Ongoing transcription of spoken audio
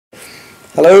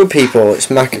Hello people, it's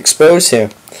MacExpose here.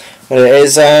 And it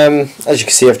is, as you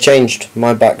can see, I've changed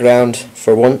my background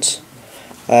for once.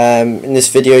 In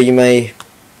this video you may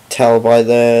tell by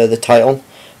the title,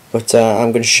 but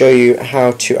I'm going to show you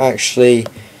how to actually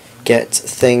get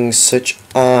things such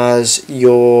as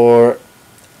your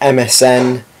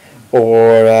MSN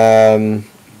or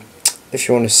if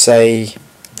you want to say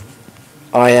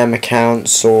IM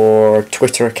accounts or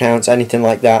Twitter accounts, anything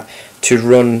like that, to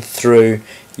run through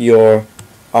your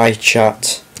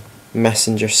iChat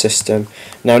messenger system.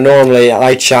 Now normally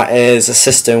iChat is a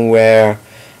system where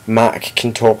Mac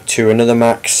can talk to another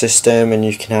Mac system and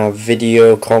you can have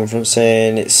video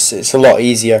conferencing. It's a lot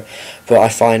easier, but I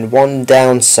find one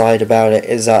downside about it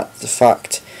is that the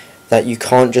fact that you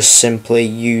can't just simply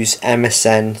use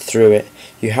MSN through it.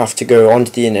 You have to go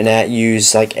onto the internet,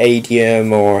 use like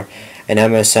ADM or an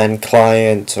MSN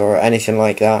client or anything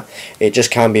like that. It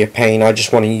just can be a pain. I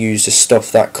just want to use the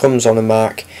stuff that comes on a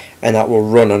Mac and that will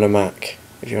run on a Mac,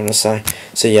 if you want to say.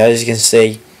 So yeah, as you can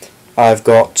see, I've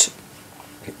got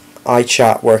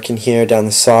iChat working here down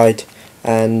the side,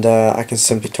 and I can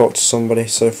simply talk to somebody.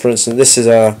 So for instance, this is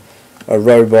a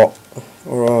robot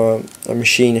or a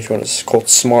machine, if you want. It's called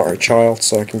Smarter Child,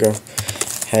 so I can go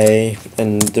hey,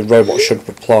 and the robot should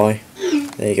reply.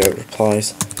 There you go, it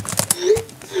replies.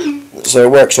 So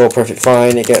it works all perfect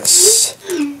fine. It gets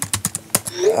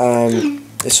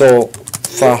it's all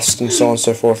fast and so on and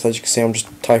so forth. As you can see, I'm just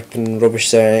typing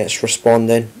rubbish there and it's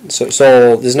responding. So it's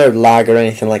all, there's no lag or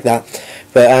anything like that.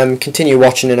 But continue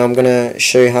watching and I'm going to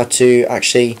show you how to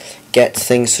actually get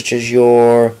things such as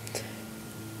your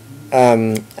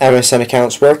MSN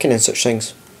accounts working and such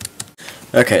things.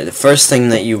 Okay, the first thing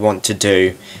that you want to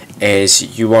do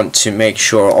is you want to make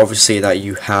sure obviously that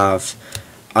you have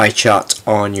iChat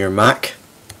on your Mac.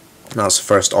 That's the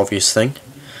first obvious thing.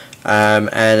 And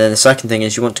then the second thing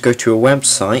is you want to go to a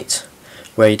website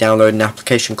where you download an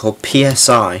application called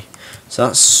PSI. So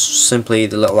that's simply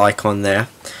the little icon there.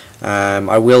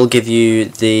 I will give you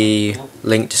the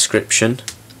link in the description.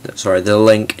 But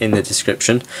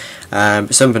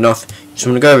simple enough, you just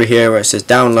want to go over here where it says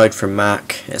download from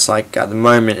Mac. It's like at the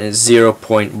moment it's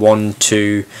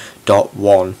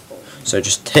 0.12.1. So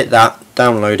just hit that,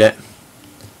 download it,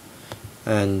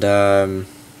 and I'll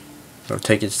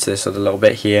take it to this other little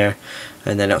bit here,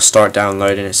 and then it'll start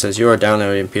downloading. It says you're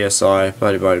downloading PSI,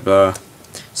 blah blah blah.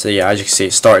 So yeah, as you can see,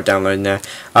 it started downloading there.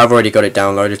 I've already got it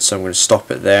downloaded, so I'm going to stop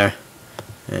it there.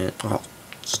 And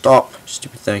stop,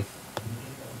 stupid thing.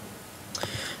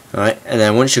 Alright, and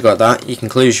then once you've got that, you can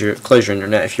close your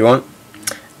internet if you want,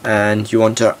 and you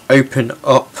want to open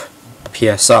up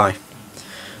PSI.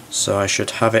 So I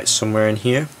should have it somewhere in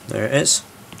here. There it is.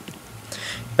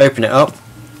 Open it up.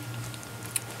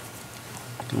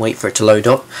 Wait for it to load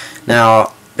up.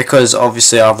 Now, because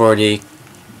obviously I've already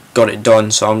got it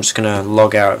done, so I'm just gonna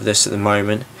log out of this at the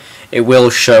moment. It will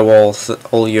show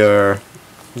all your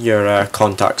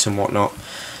contacts and whatnot.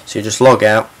 So you just log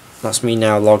out. That's me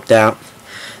now logged out.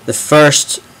 The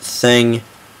first thing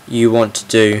you want to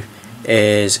do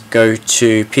is go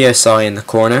to PSI in the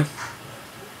corner.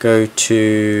 Go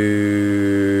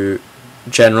to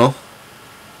General.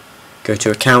 Go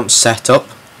to Account Setup.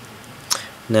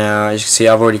 Now, as you can see,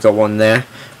 I've already got one there.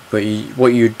 But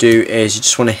what you do is you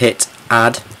just want to hit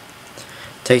Add.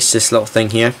 Takes this little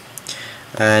thing here,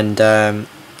 and I'll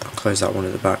close that one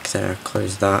at the back there.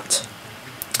 Close that.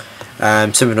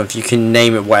 Simple enough. You can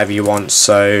name it whatever you want.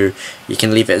 So you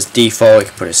can leave it as default. You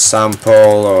can put it as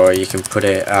sample, or you can put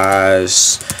it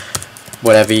as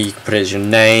whatever. You can put it as your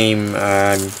name.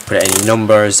 Put it any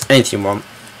numbers, anything you want,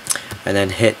 and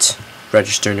then hit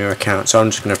register new account. So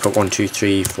I'm just going to put 1, 2,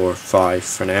 3, 4, 5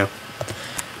 for now.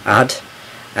 Add,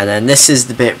 and then this is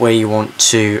the bit where you want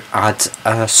to add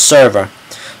a server.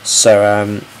 So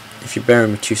if you bear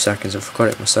with me 2 seconds, I forgot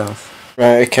it myself.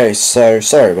 Right, okay, so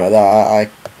sorry about that. I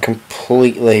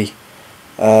completely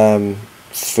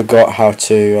forgot how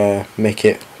to make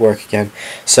it work again.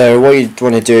 So what you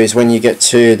want to do is when you get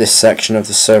to this section of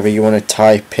the server, you want to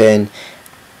type in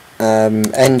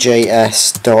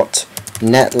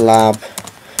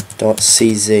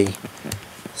njs.netlab.cz.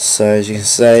 So as you can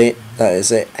see, that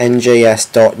is it,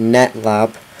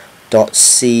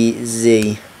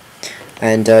 njs.netlab.cz,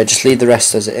 and just leave the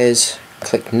rest as it is.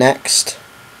 Click next,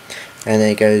 and then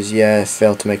it goes, yeah,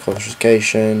 failed to make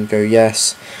authentication, go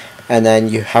yes, and then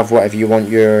you have whatever you want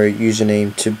your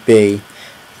username to be.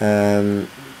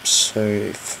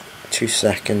 So 2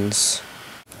 seconds.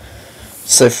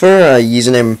 So for a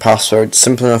username and password,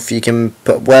 simple enough, you can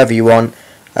put whatever you want,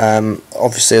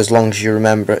 obviously as long as you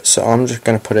remember it. So I'm just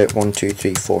going to put it 1, 2,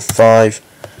 3, 4, 5,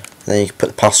 and then you can put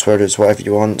the password as whatever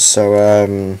you want.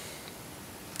 So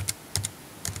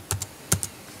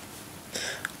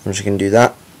I'm just going to do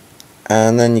that,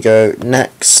 and then you go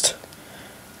next,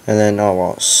 and then oh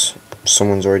well,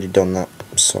 someone's already done that,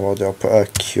 so I'll put a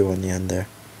Q on the end there.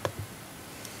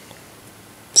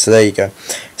 So there you go.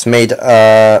 It's made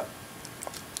oh,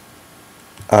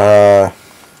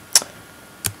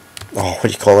 what do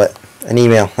you call it? An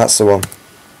email. That's the one.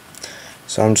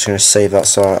 So I'm just going to save that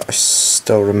so I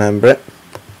still remember it,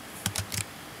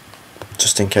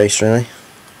 just in case, really.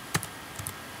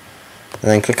 And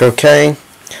then click OK.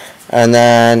 And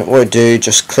then what do,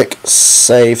 just click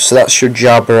save. So that's your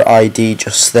Jabber ID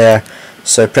just there.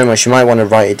 So pretty much you might want to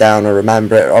write it down or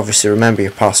remember it. Obviously remember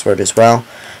your password as well.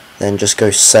 Then just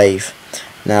go save.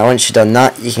 Now once you've done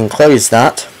that, you can close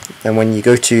that, and when you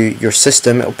go to your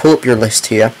system, it'll pull up your list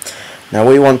here. Now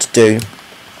what you want to do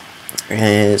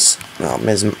is, well,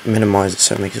 minimize it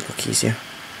so it makes it look easier.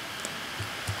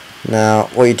 Now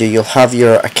what you do, you'll have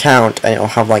your account, and it'll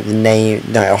have like the name.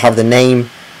 No, it'll have the name,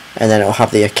 and then it'll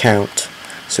have the account.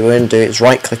 So what we're going to do is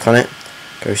right click on it,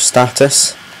 go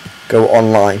status, go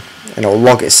online, and it'll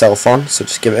log itself on. So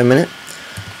just give it a minute.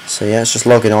 So yeah, it's just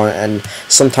logging on, and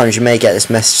sometimes you may get this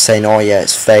message saying, oh yeah,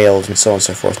 it's failed, and so on and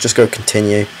so forth. Just go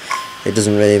continue. It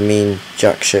doesn't really mean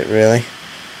jack shit, really.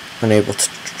 Unable to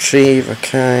retrieve,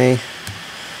 okay.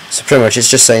 So pretty much it's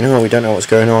just saying, oh, we don't know what's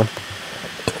going on.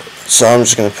 So I'm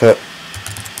just going to put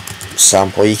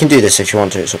sample. You can do this if you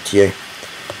want to, it's up to you.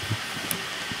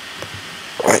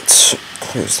 Right,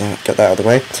 close that, get that out of the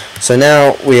way. So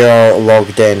now we are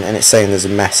logged in, and it's saying there's a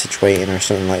message waiting or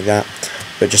something like that.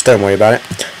 But just don't worry about it.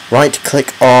 Right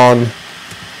click on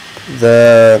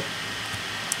the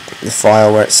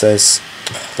file where it says,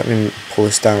 let me pull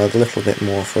this down a little bit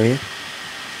more for you.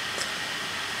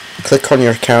 Click on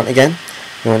your account again.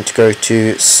 You want to go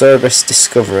to Service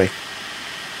Discovery.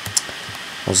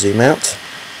 I'll zoom out.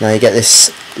 Now you get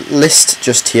this list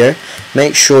just here.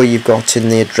 Make sure you've got in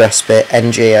the address bit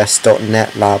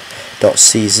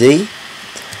njs.netlab.cz,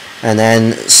 and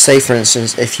then say for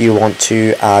instance if you want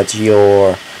to add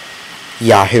your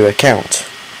Yahoo account,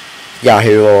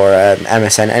 Yahoo or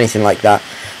MSN, anything like that.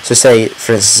 So say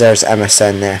for instance there's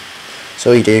MSN there.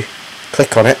 So all you do,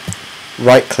 click on it,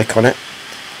 right click on it,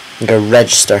 and go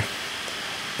register,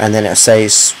 and then it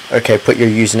says okay, put your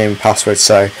username and password.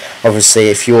 So obviously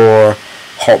if your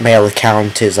Hotmail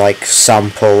account is like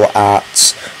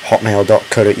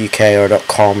sample@hotmail.co.uk or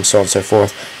 .com, so on and so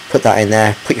forth, put that in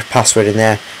there, put your password in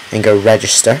there, and go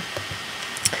register.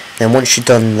 Then once you've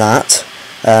done that,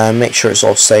 make sure it's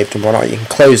all saved and whatnot. You can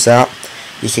close that.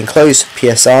 You can close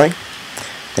PSI.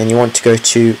 Then you want to go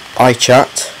to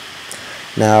iChat.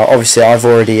 Now obviously I've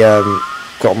already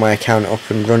got my account up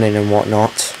and running and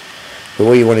whatnot, but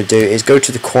what you want to do is go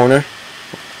to the corner,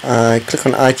 click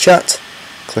on iChat,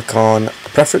 click on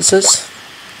preferences.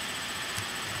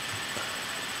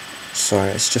 Sorry,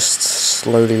 it's just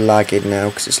slowly lagging now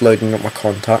because it's loading up my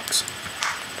contacts.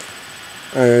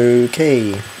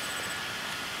 Okay.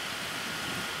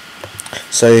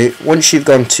 So once you've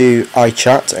gone to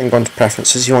iChat and gone to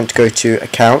preferences, you want to go to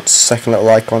accounts, second little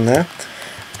icon there,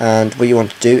 and what you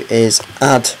want to do is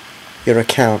add your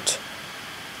account.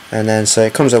 And then so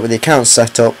it comes up with the account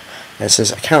setup, and it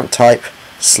says account type,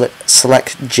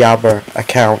 select Jabber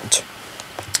account.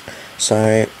 So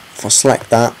if I select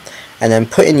that, and then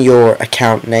put in your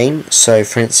account name. So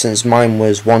for instance mine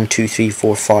was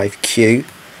 12345Q,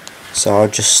 so I'll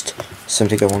just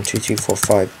simply go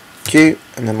 12345Q,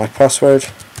 and then my password.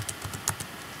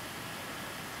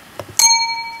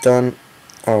 Done.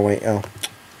 Oh wait, oh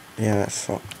yeah,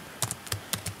 fuck.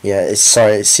 Yeah, it's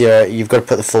sorry, it's you've got to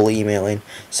put the full email in.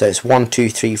 So it's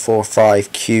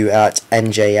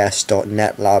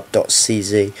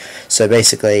 12345q@njs.netlab.cz. So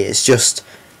basically it's just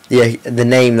the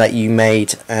name that you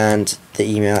made and the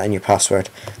email and your password.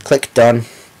 Click done,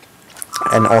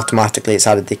 and automatically it's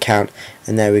added the account,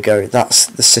 and there we go. That's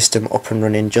the system up and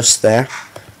running just there.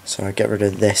 So I get rid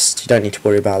of this. You don't need to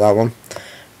worry about that one.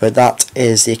 But that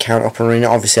is the account up and running.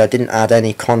 Obviously I didn't add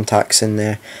any contacts in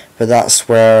there, but that's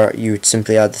where you would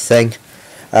simply add the thing.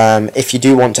 If you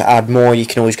do want to add more, you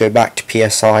can always go back to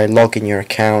PSI, log in your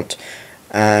account,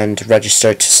 and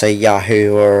register to say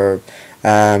Yahoo or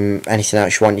anything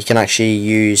else you want. You can actually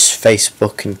use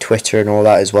Facebook and Twitter and all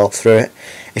that as well through it.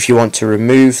 If you want to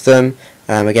remove them,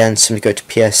 again simply go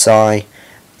to PSI,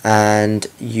 and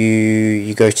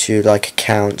you go to like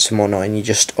accounts and whatnot, and you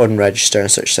just unregister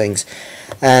and such things.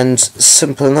 And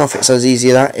simple enough, it's as easy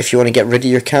as that. If you want to get rid of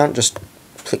your account, just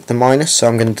click the minus. So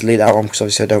I'm going to delete that one because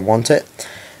obviously I don't want it.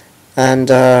 And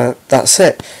that's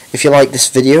it. If you like this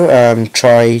video,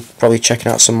 try probably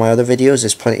checking out some of my other videos.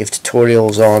 There's plenty of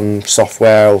tutorials on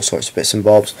software, all sorts of bits and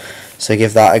bobs, so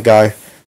give that a go.